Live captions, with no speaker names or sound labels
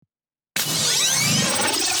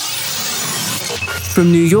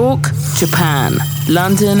From New York, Japan,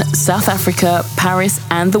 London, South Africa, Paris,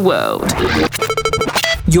 and the world.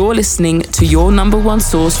 You're listening to your number one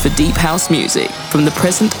source for deep house music from the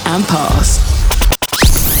present and past.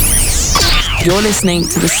 You're listening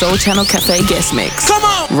to the Soul Channel Cafe Guest Mix. Come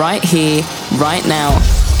on! Right here, right now,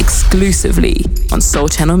 exclusively on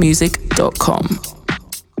soulchannelmusic.com.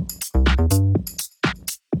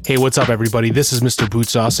 Hey, what's up, everybody? This is Mr.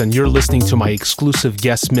 Bootsauce, and you're listening to my exclusive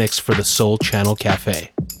guest mix for the Soul Channel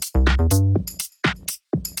Cafe.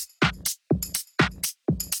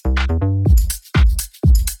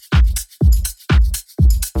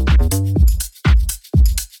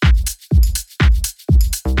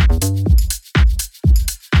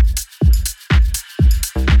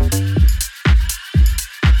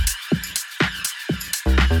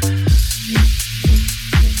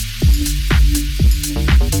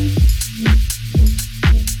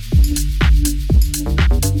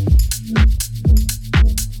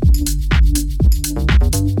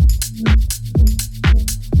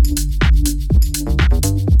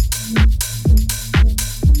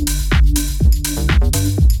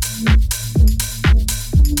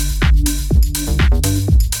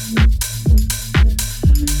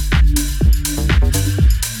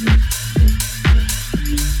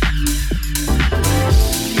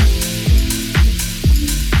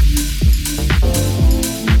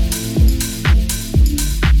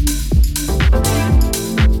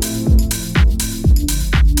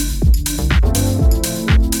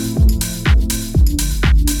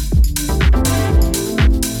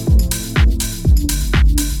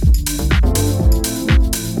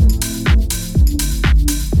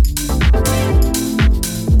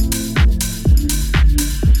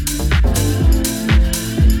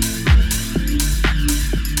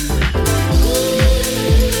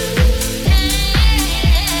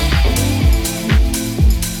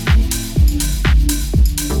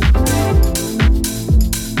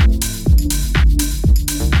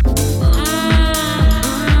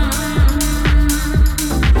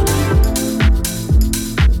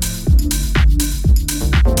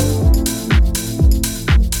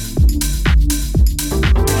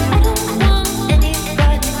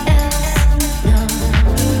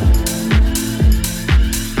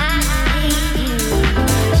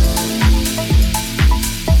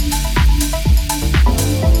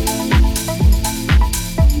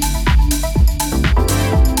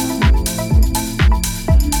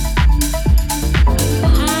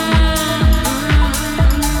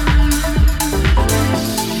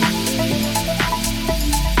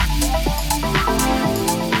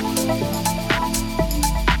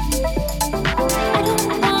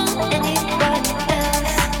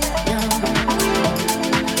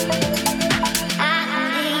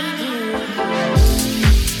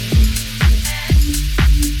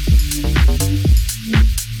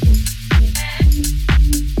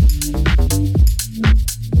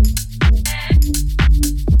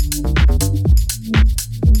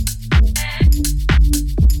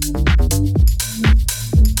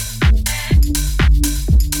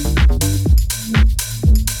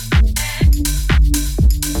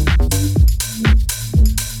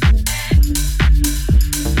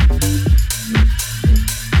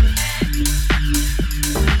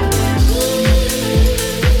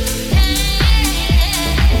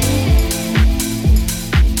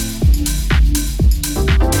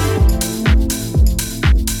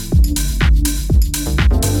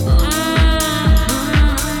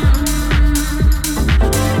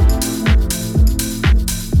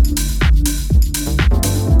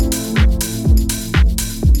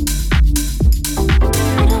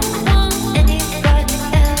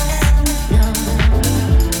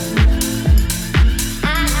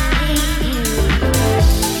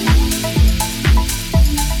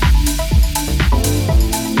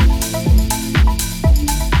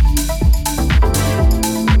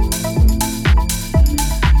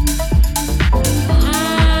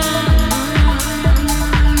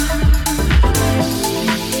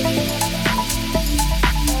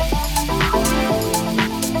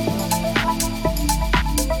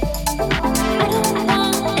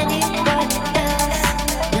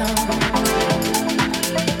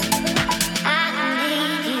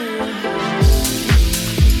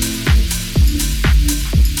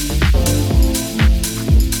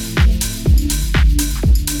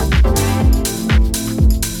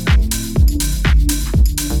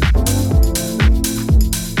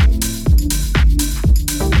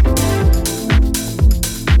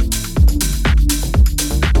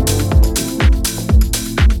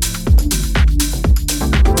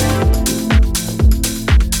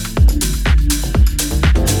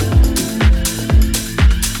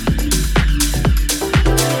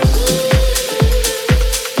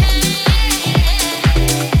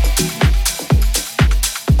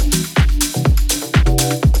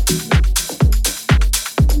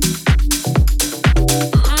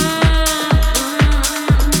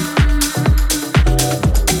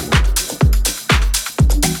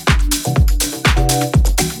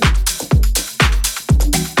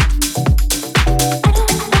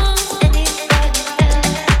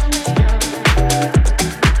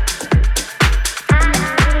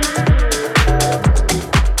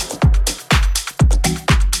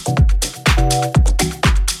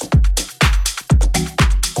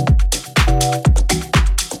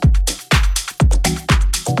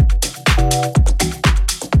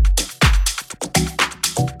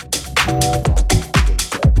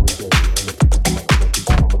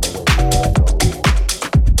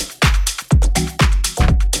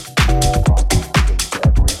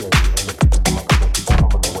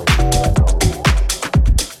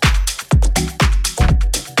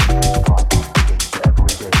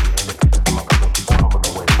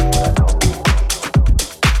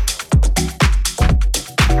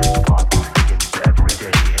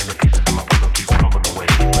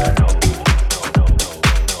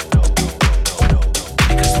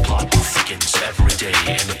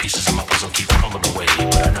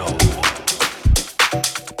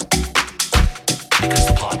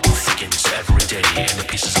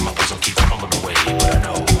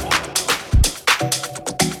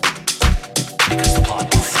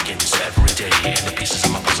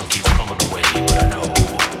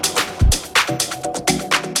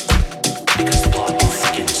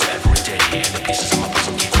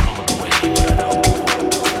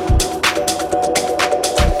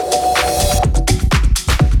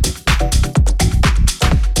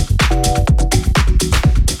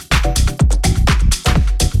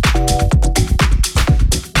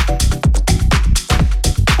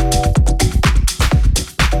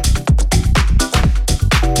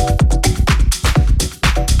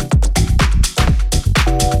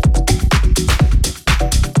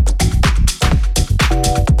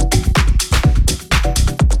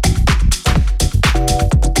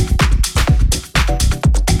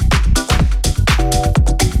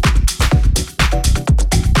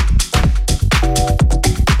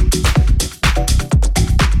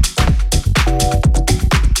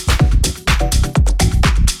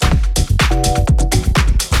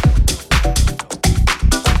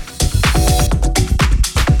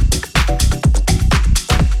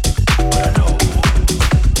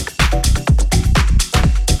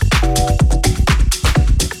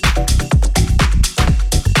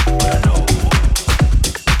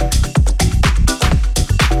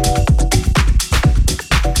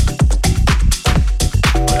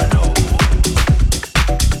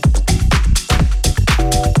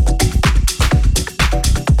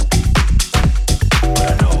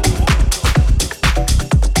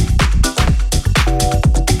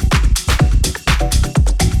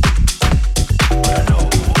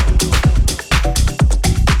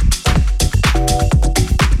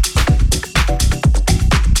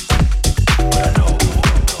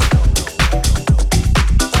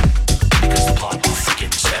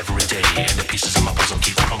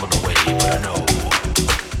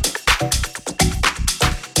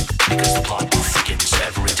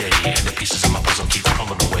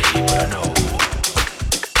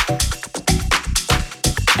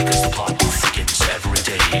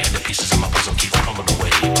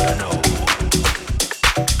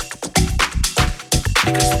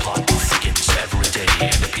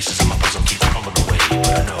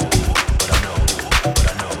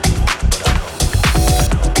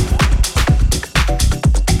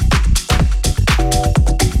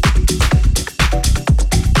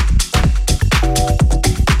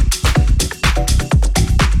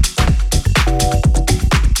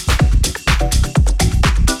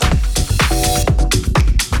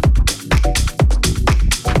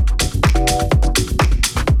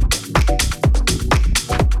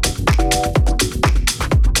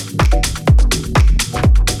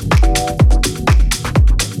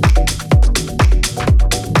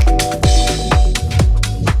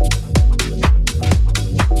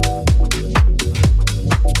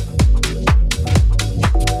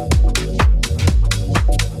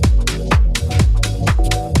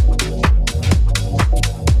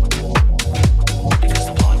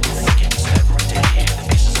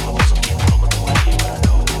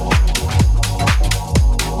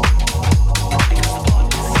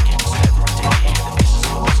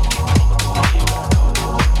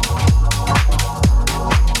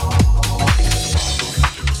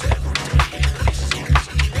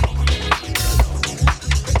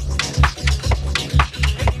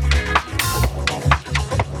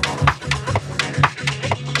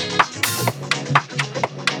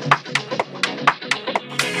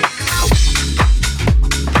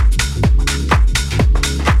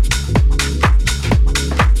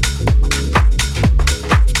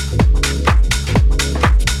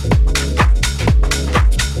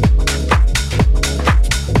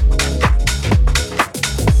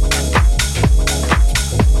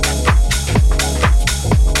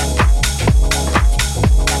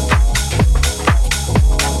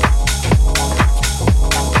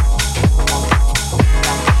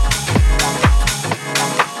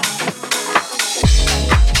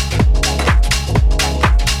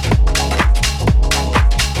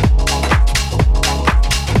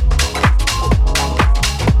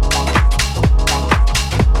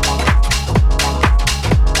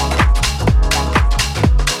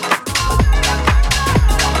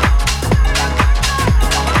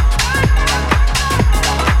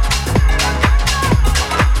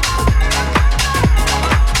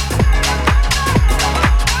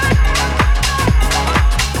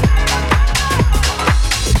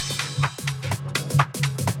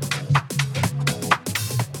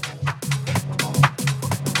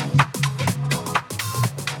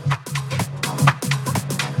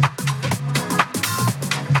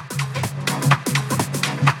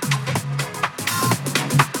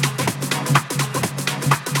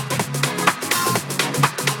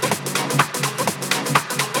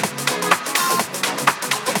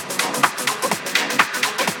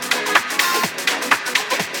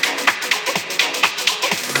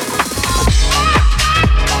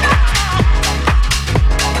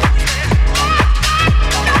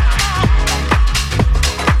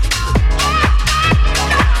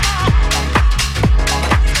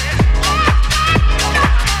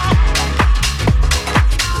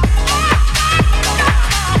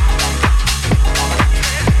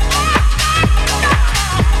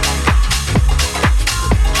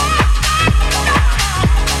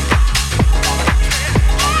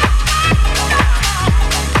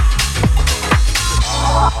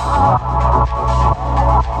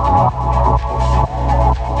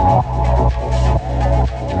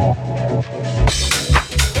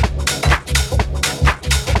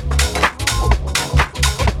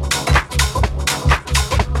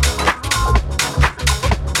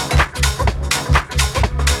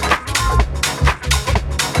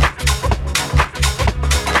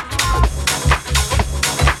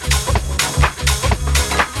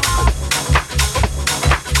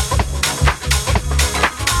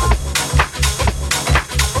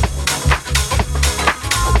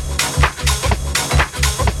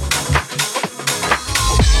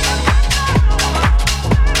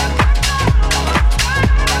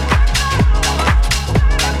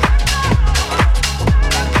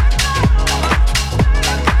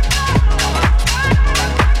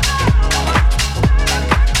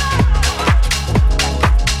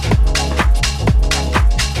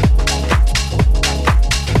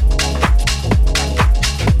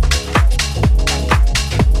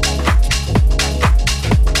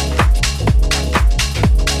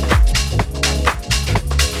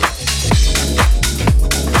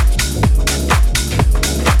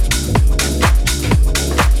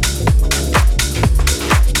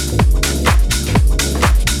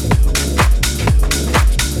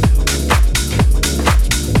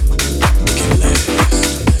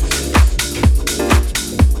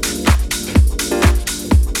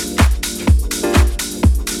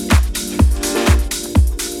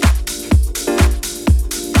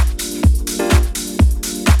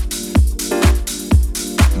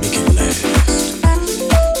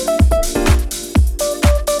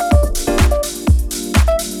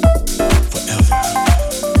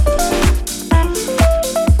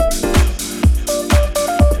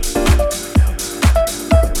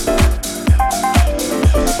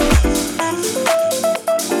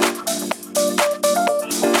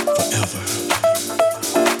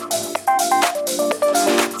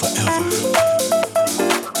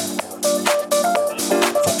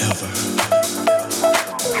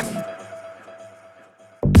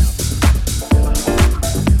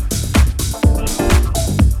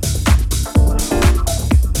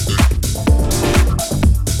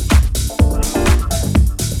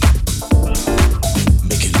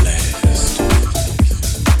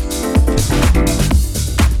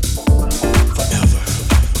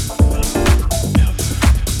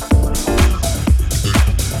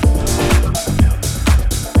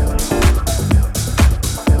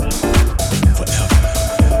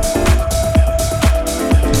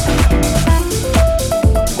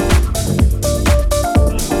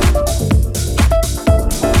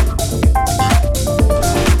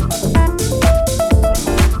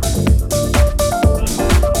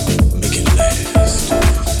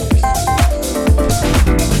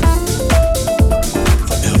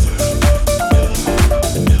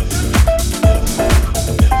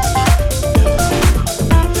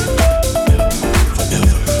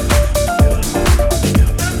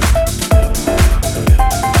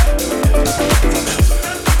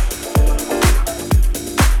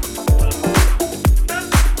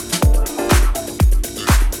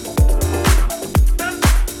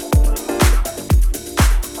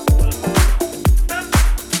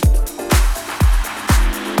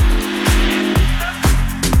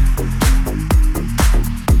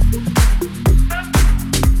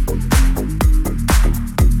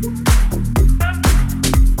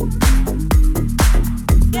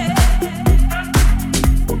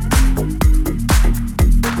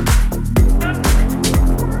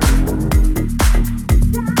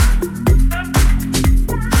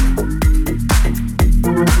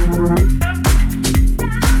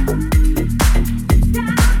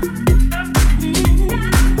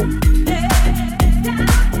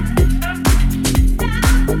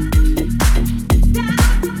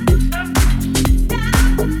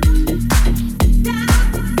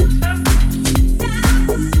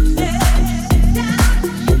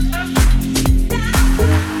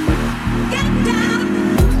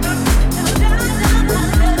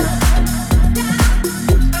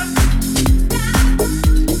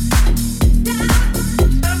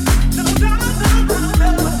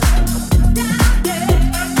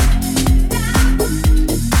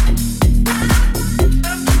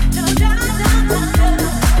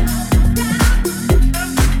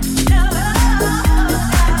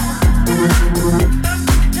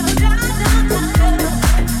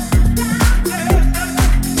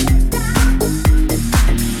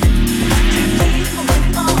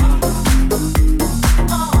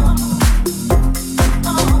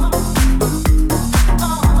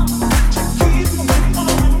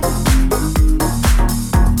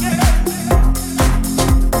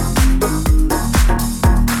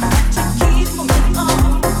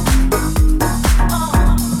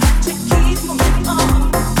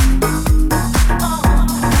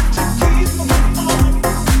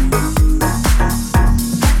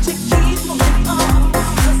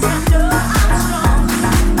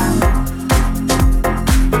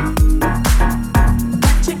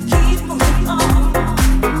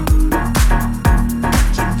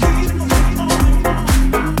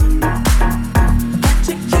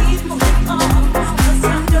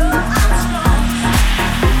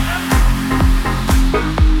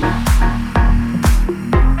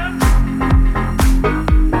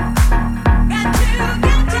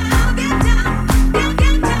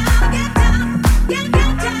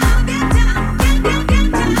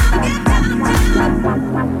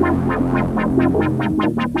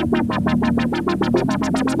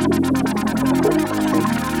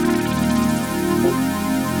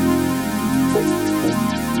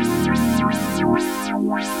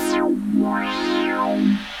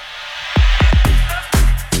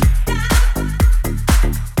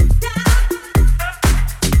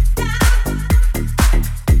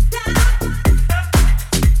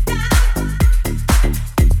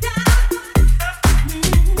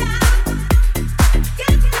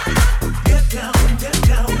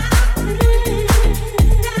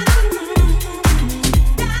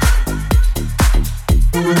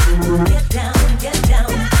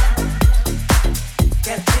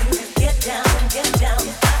 Get down.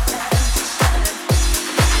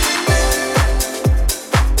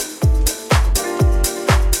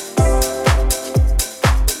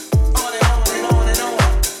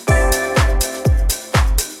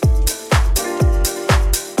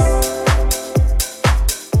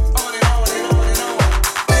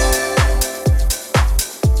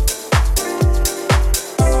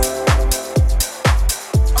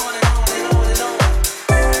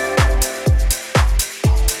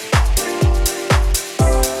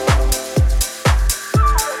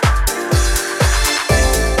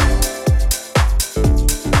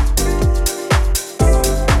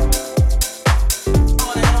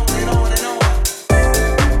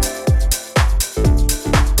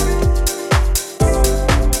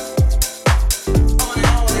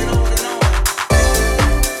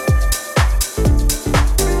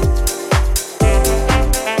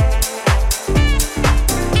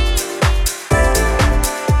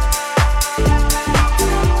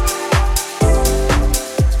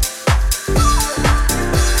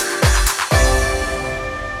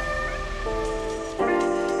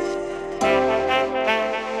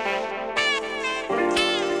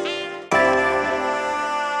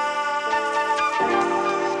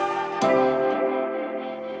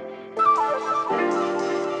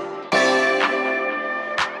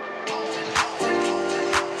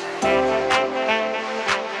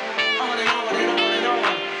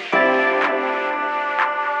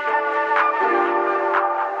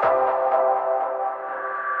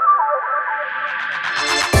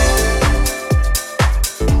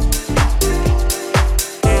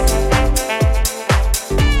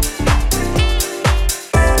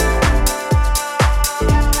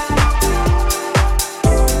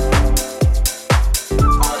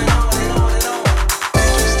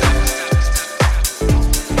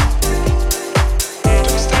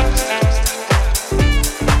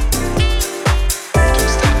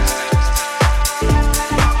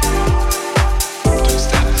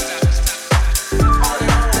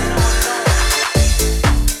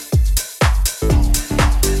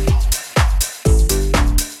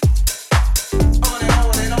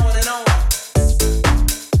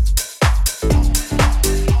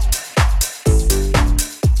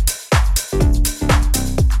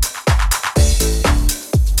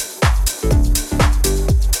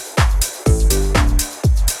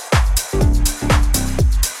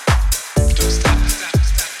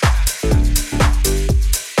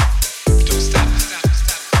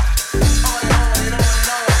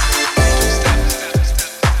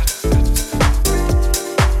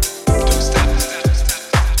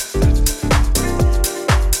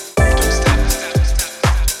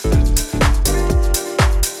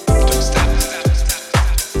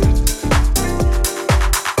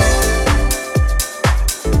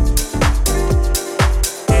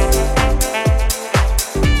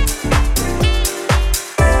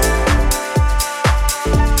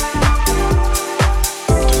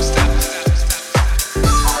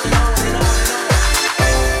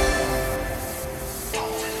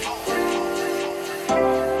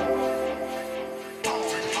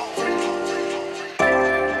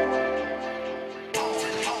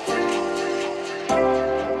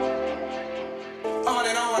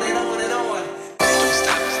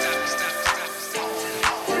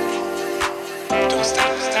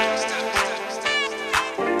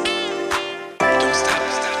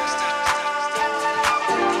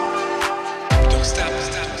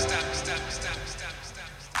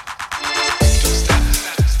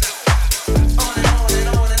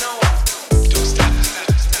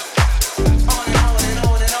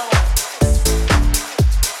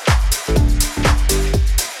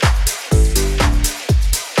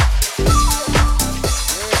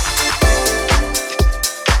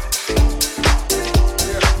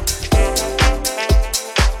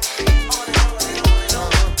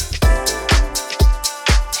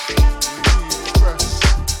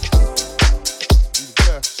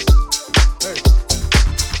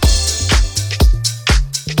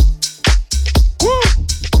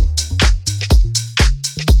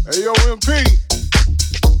 MP,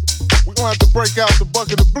 we're gonna have to break out the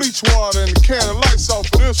bucket of bleach water and the can of lights off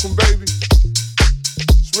for this one, baby.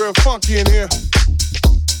 It's real funky in here.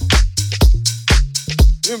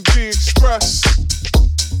 MG Express.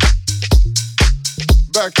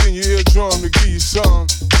 Back in your eardrum to give you some.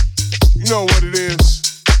 You know what it is.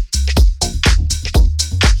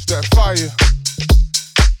 It's that fire.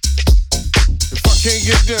 If I can't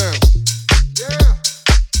get down, yeah,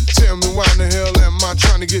 tell me why in the hell am I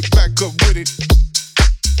trying to get back up with it?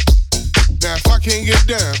 Now if I can't get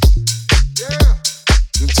down, yeah,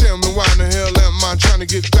 then tell me why in the hell am I trying to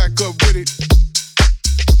get back up with it?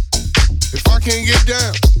 If I can't get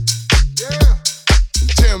down, yeah, then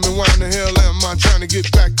tell me why in the hell am I trying to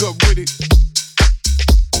get back up with it?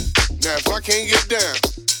 Now if I can't get down,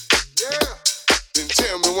 yeah, then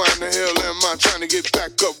tell me why in the hell am I trying to get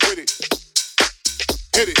back up with it?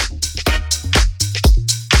 Hit it.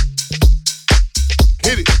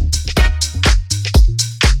 Hit it.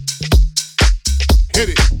 Hit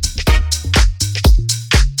it.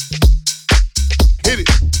 Hit it.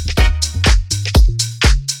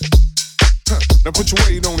 Huh. Now put your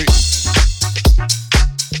weight on it.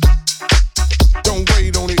 Don't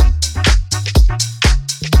wait on it.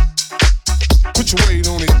 Put your weight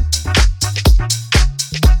on it.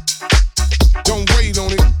 Don't wait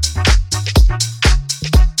on it.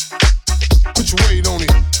 Put your weight on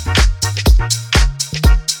it.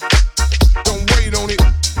 Don't wait on it.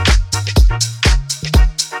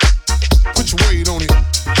 Put your weight on it.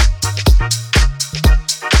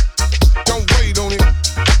 Don't wait on it.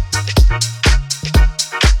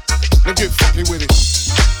 Now get funky with it.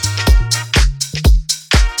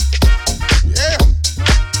 Yeah.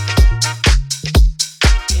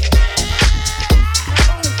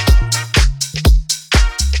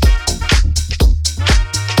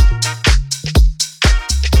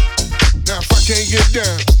 Now if I can't get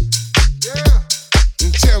down, yeah,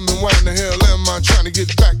 then tell me why in the hell am I trying to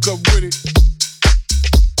get back up with it?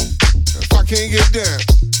 If I can't get down,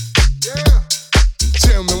 yeah, then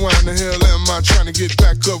tell me why in the hell am I trying to get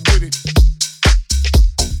back up with it?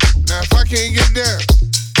 Now if I can't get down,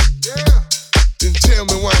 yeah, then tell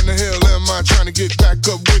me why in the hell am I trying to get back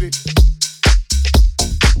up with it?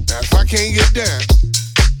 Now if I can't get down,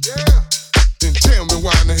 yeah, then tell me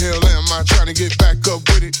why in the hell am I trying to get back up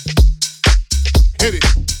with it? Hit it.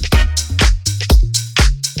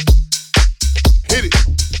 Hit it.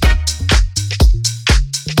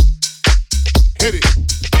 Hit it.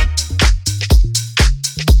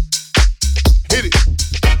 Hit it.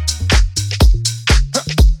 Huh.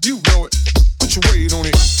 You know it. Put your weight on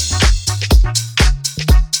it.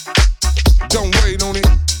 Don't wait on it.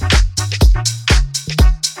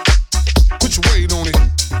 Put your weight on it.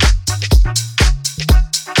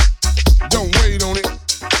 Don't wait on it.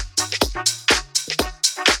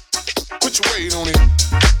 Put your weight on it.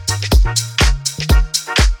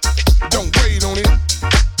 Don't wait on it.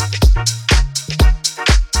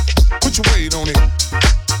 Put your weight on it.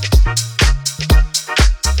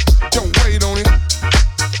 Don't wait on it.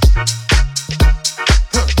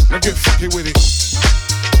 Huh. Now get funky with it.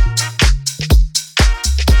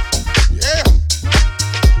 Yeah.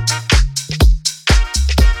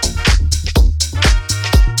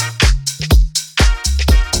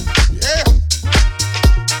 Yeah.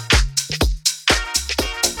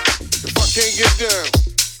 If I can't get down,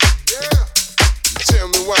 yeah, tell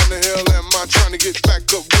me why in the hell am I trying to get back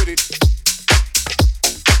up with it?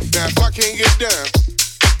 Now if I can't get down,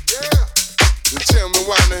 yeah, then tell me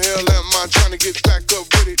why in the hell am I trying to get back up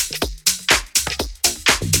with it?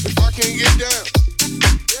 If I can't get down,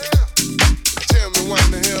 yeah, then tell me why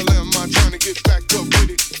in the hell am I trying to get back up with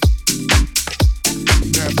it?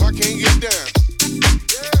 Now if I can't get down,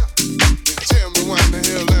 yeah, then tell me why in the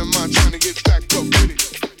hell am I trying to get back up with it?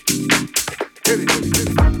 Hit it, hit it, hit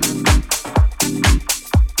it.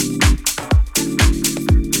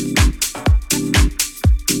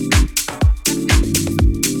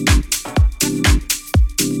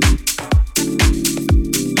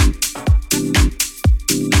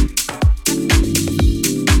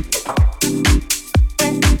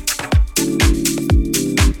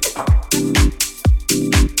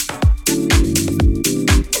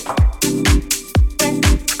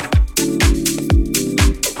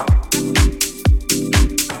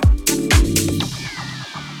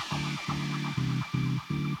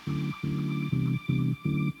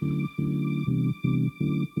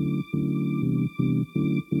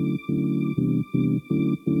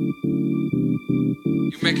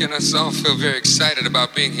 You're making us all feel very excited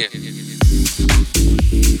about being here.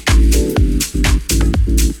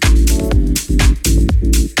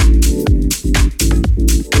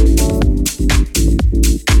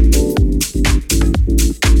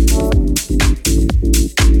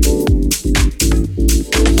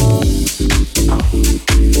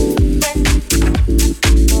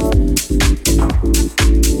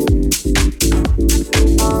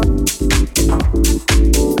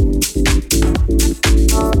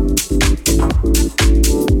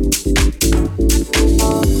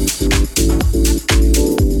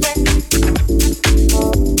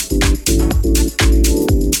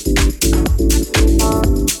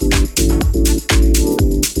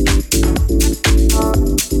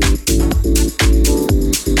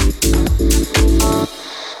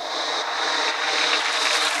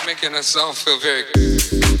 Making us all feel very good.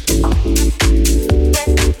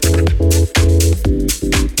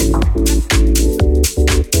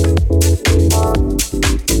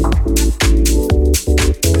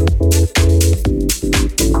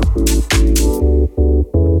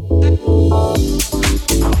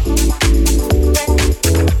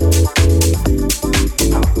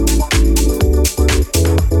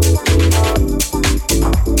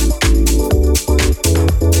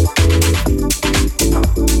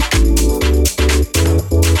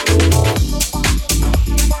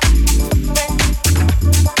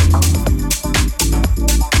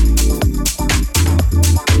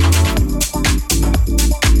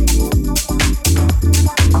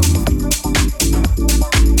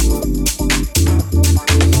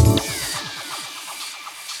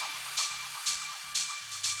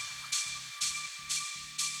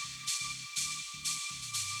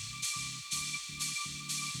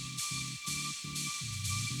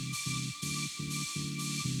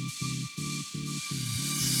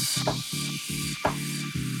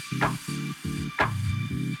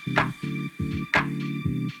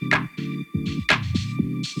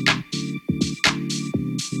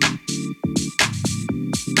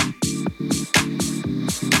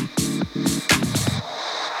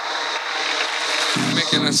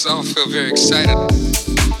 Making us all feel very excited.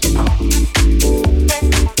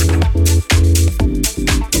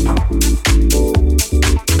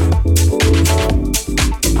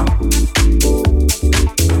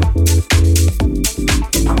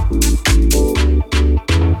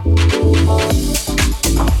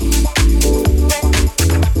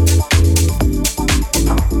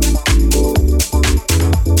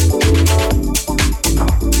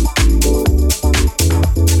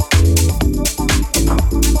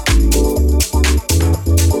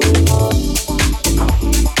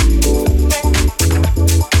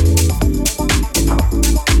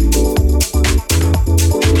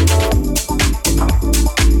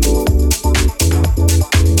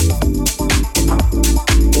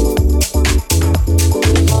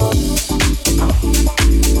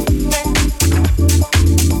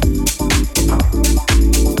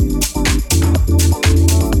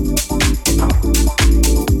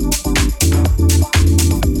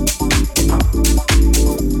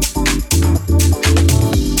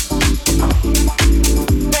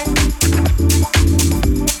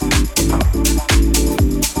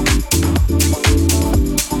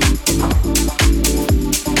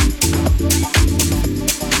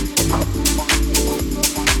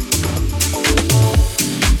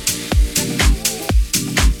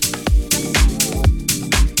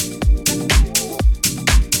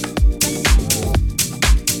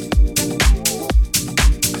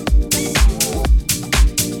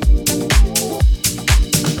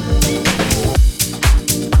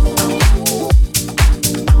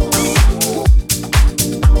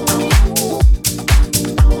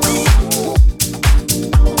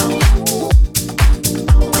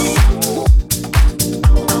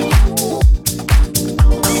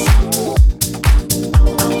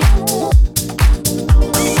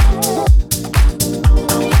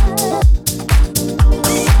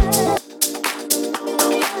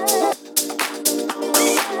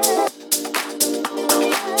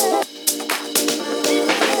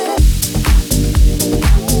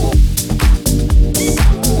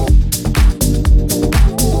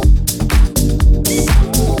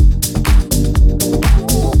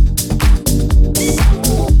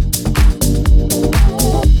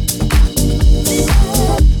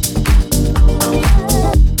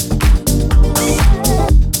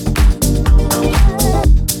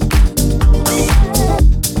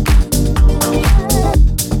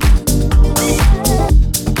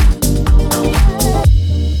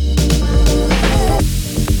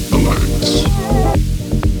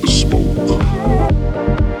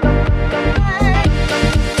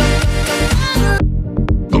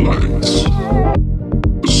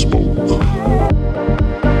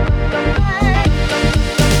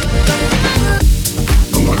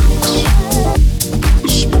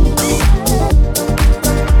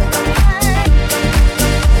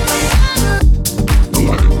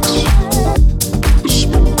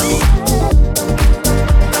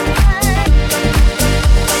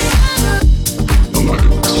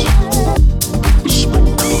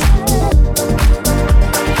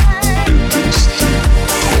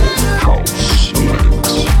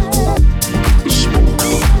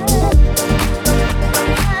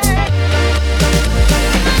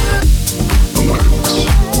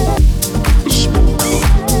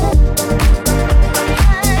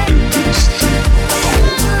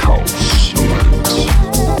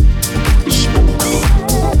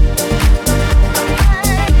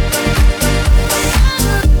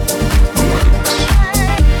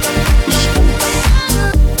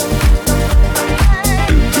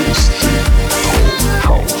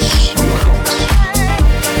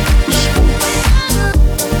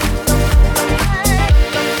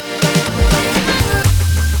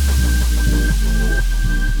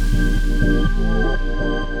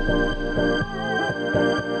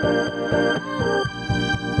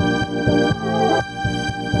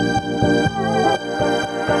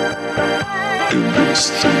 this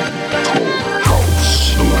thing called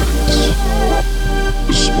house. The lights,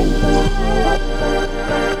 the smoke.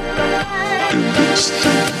 In this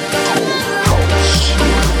thing called house. The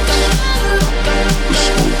lights, the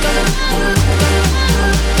smoke.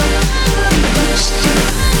 In this thing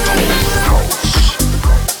called house.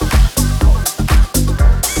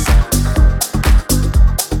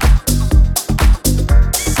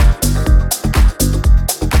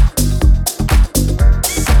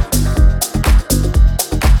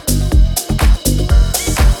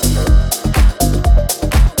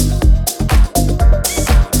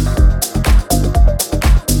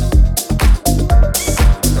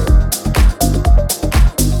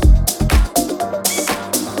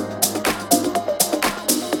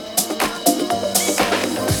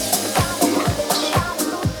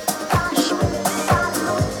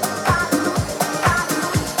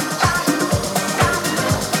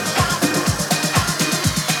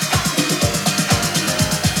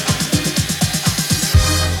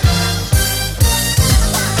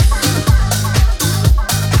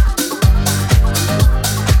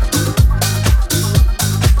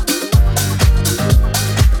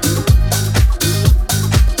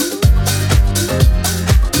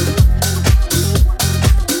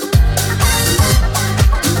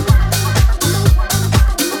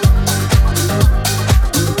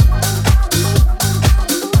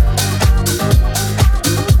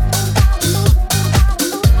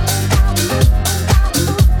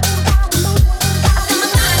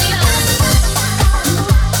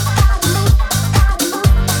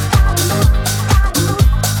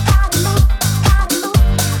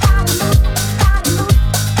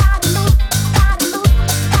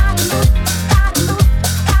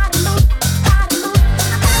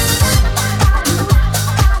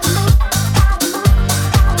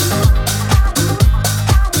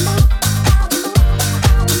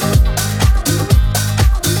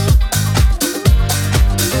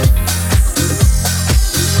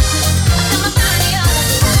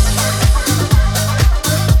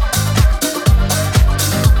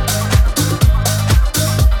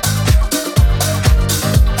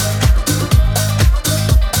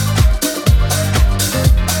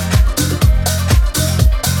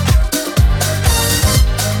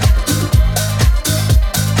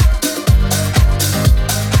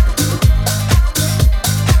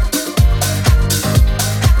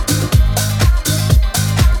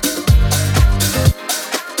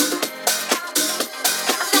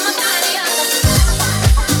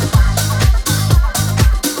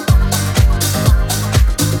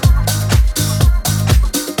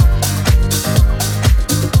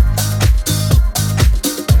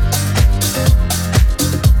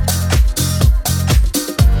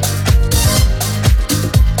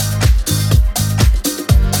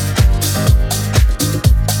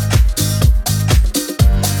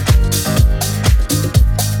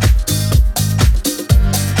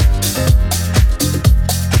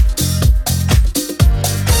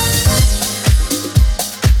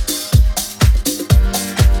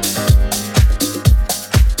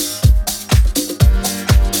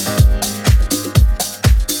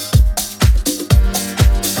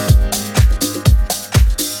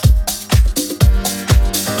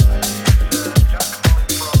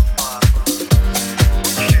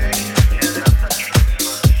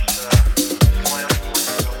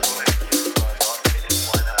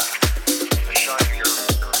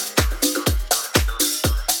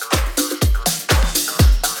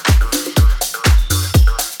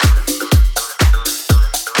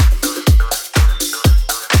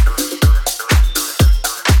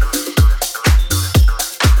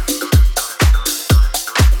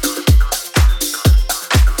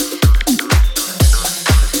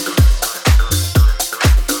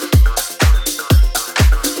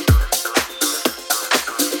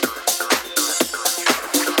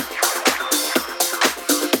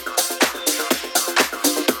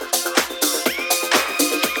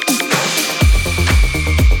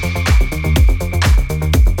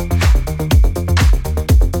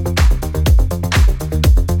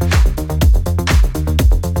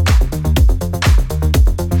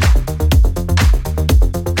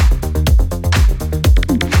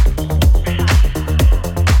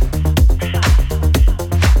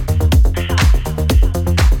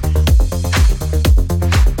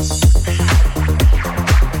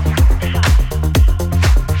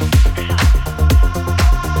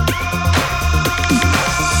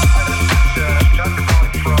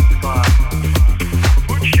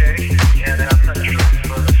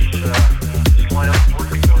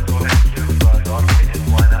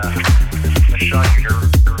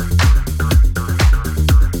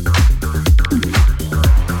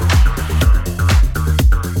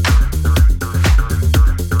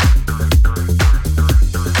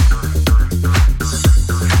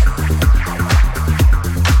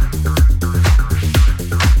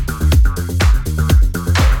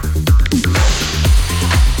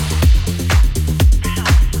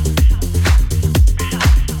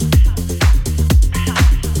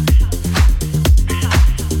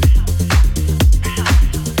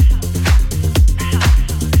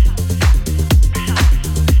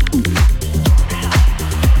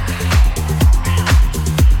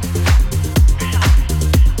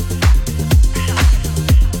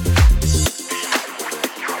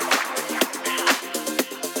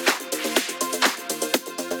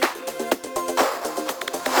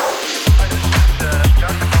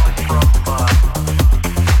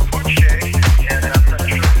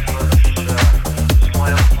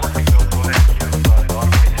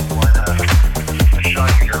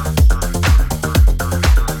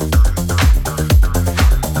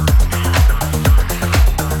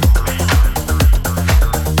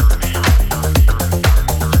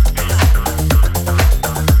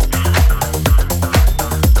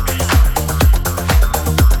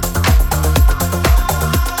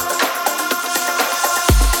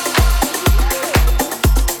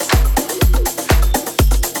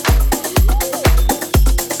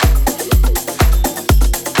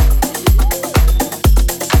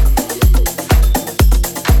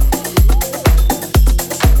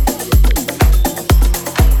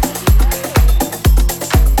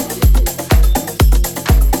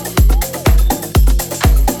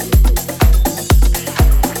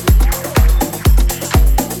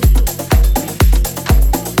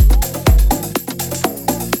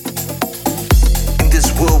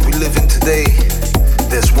 today,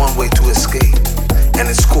 there's one way to escape, and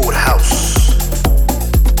it's called house.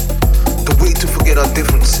 The way to forget our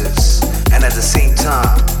differences, and at the same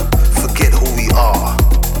time, forget who we are.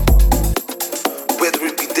 Whether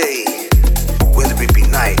it be day, whether it be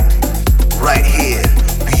night, right here,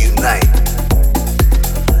 we unite.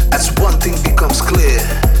 As one thing becomes clear,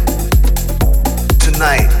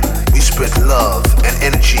 tonight we spread love and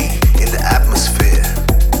energy in the atmosphere.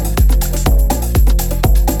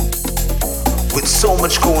 With so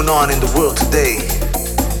much going on in the world today,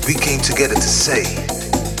 we came together to say,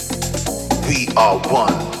 we are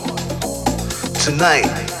one. Tonight,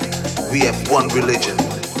 we have one religion,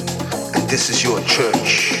 and this is your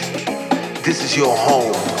church. This is your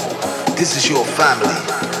home. This is your family,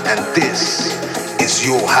 and this is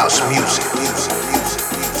your house music.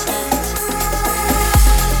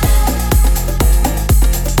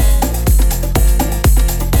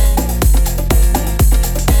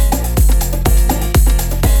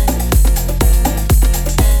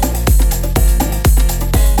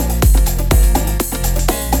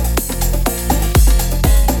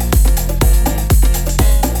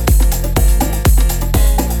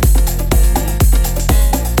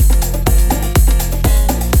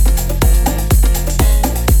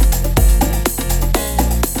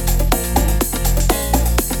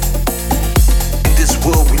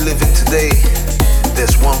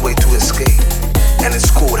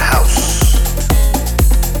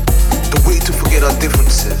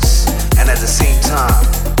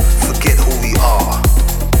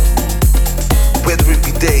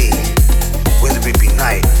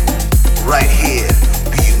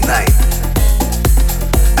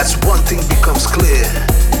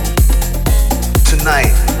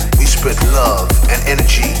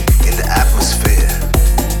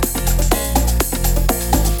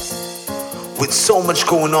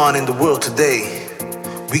 Going on in the world today,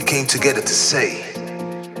 we came together to say,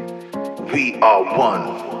 we are one.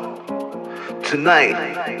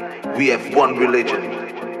 Tonight, we have one religion,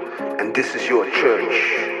 and this is your church.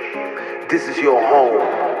 This is your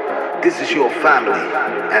home. This is your family,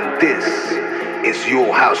 and this is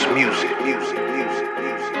your house music.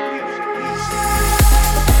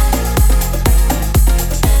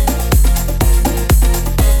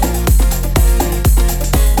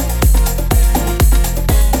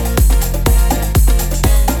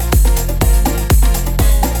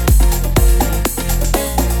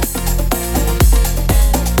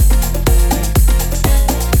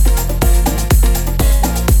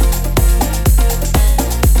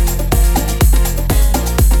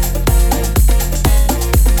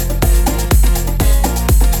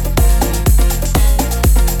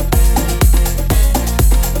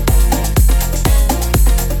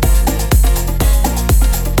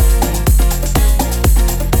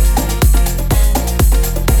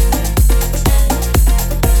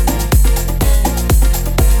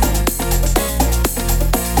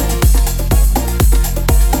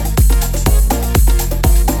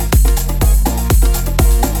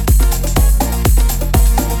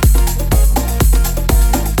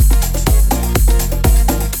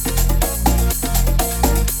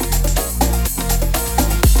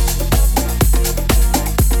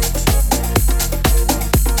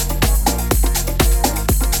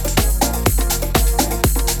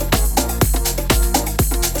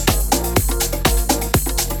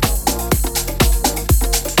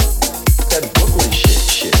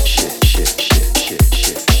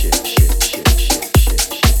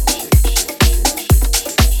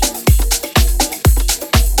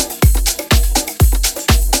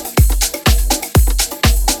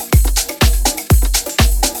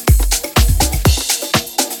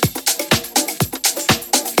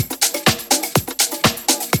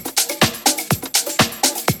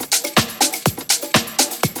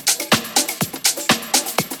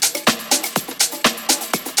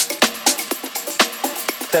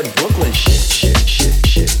 That Brooklyn shit.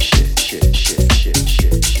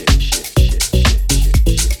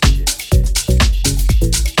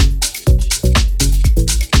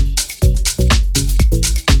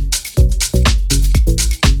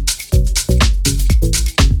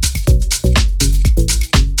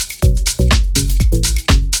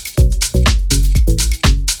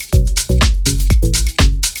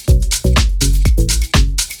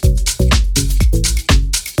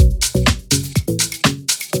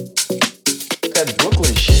 That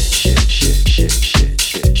Brooklyn shit.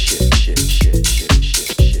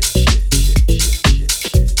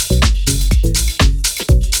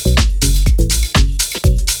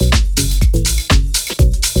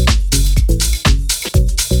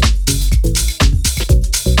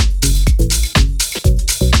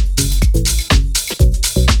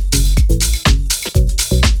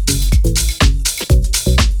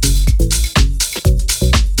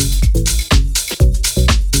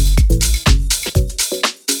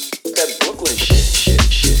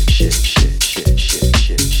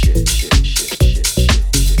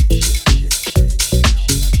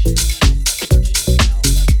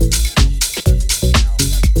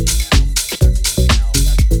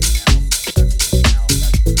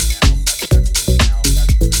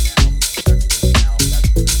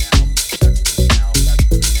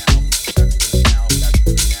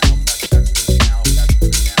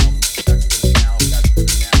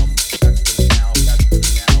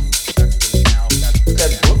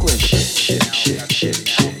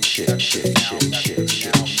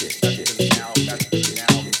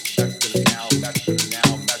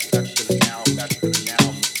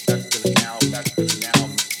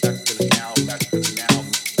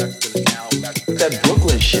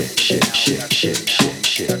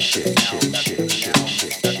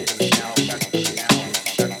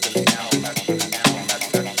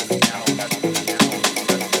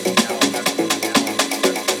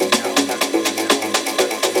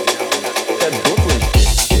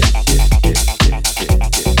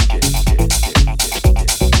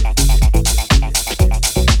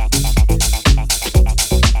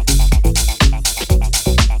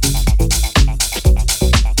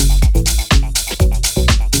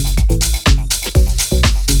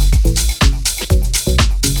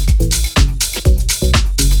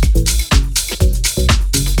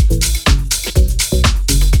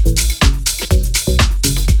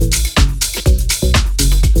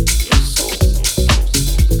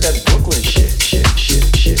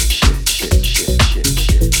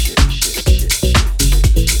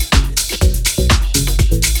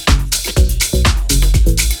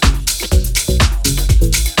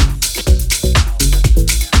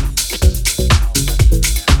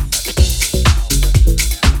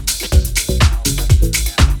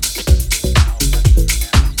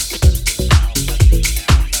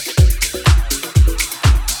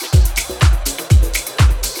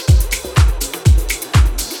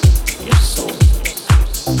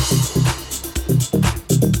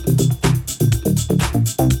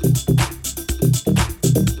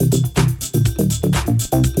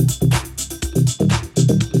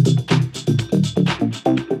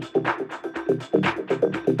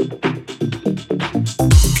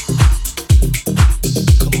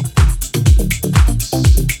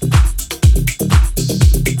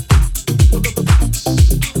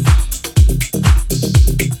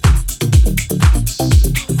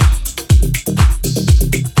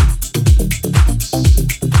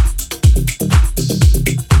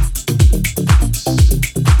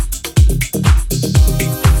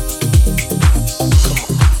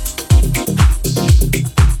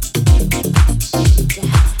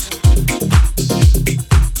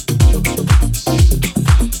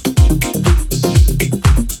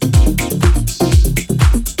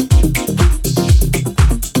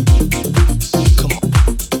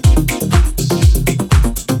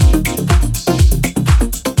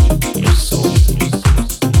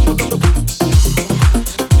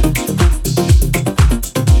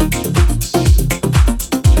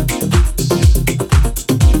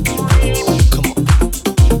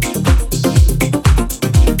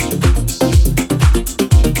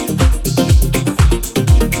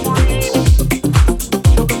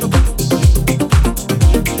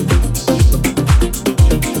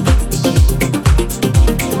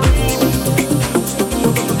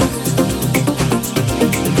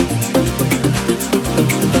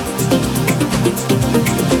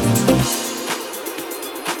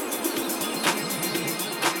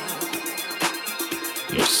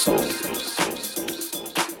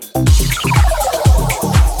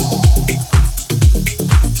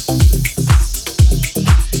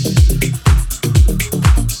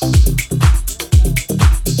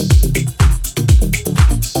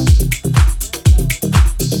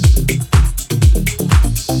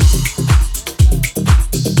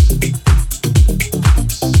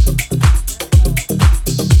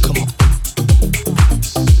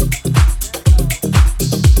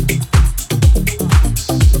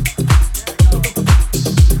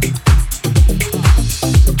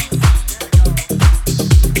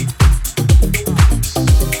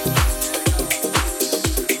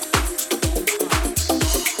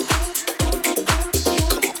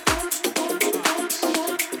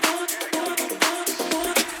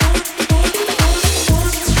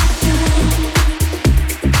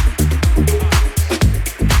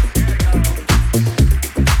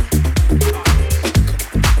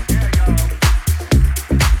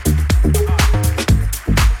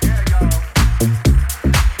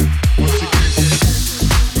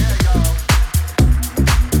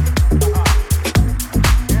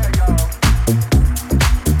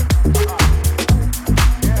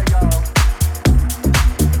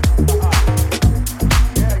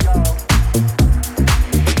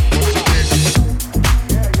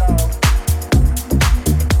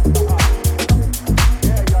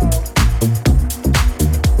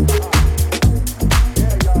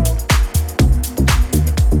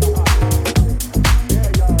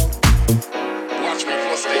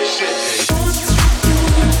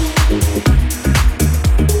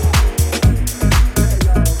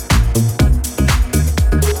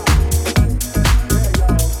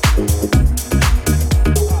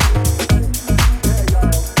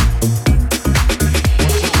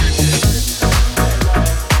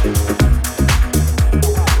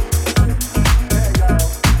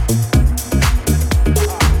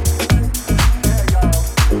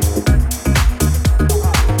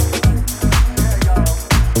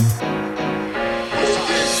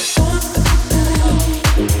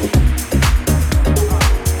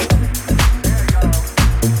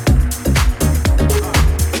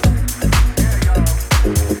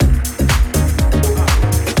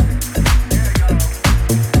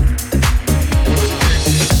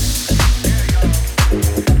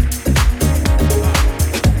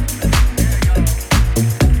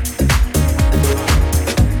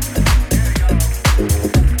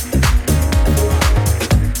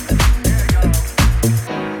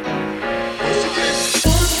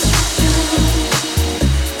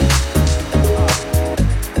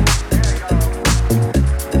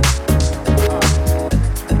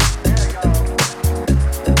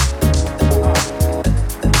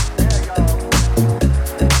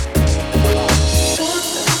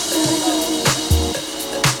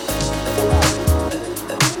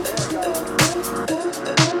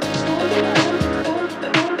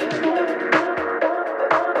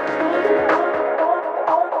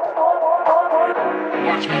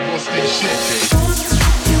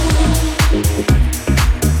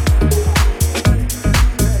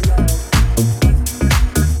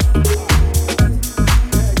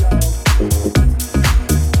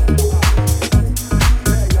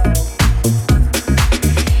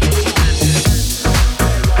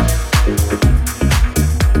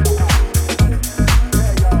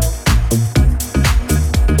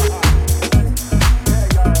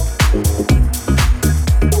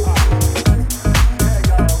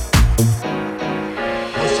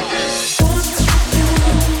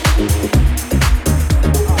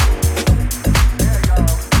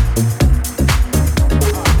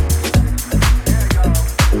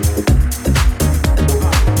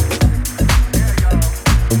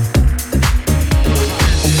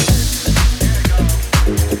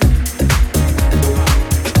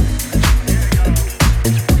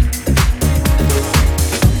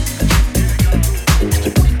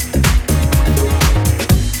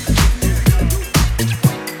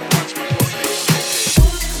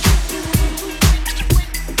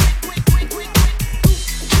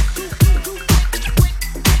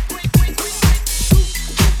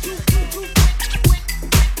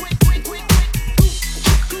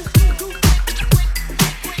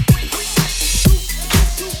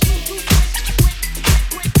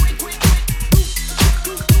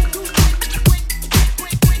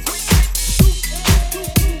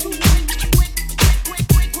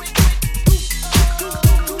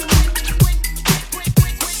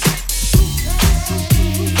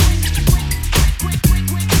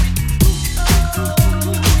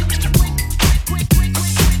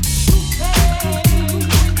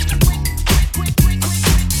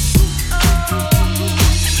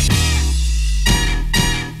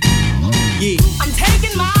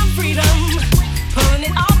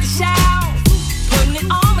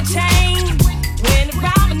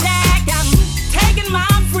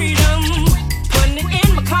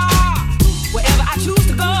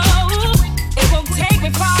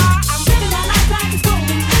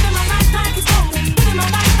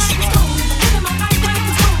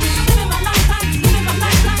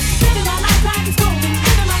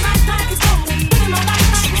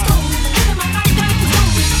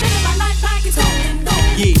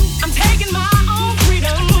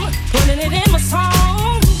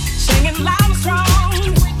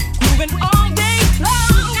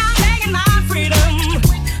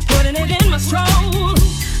 strong.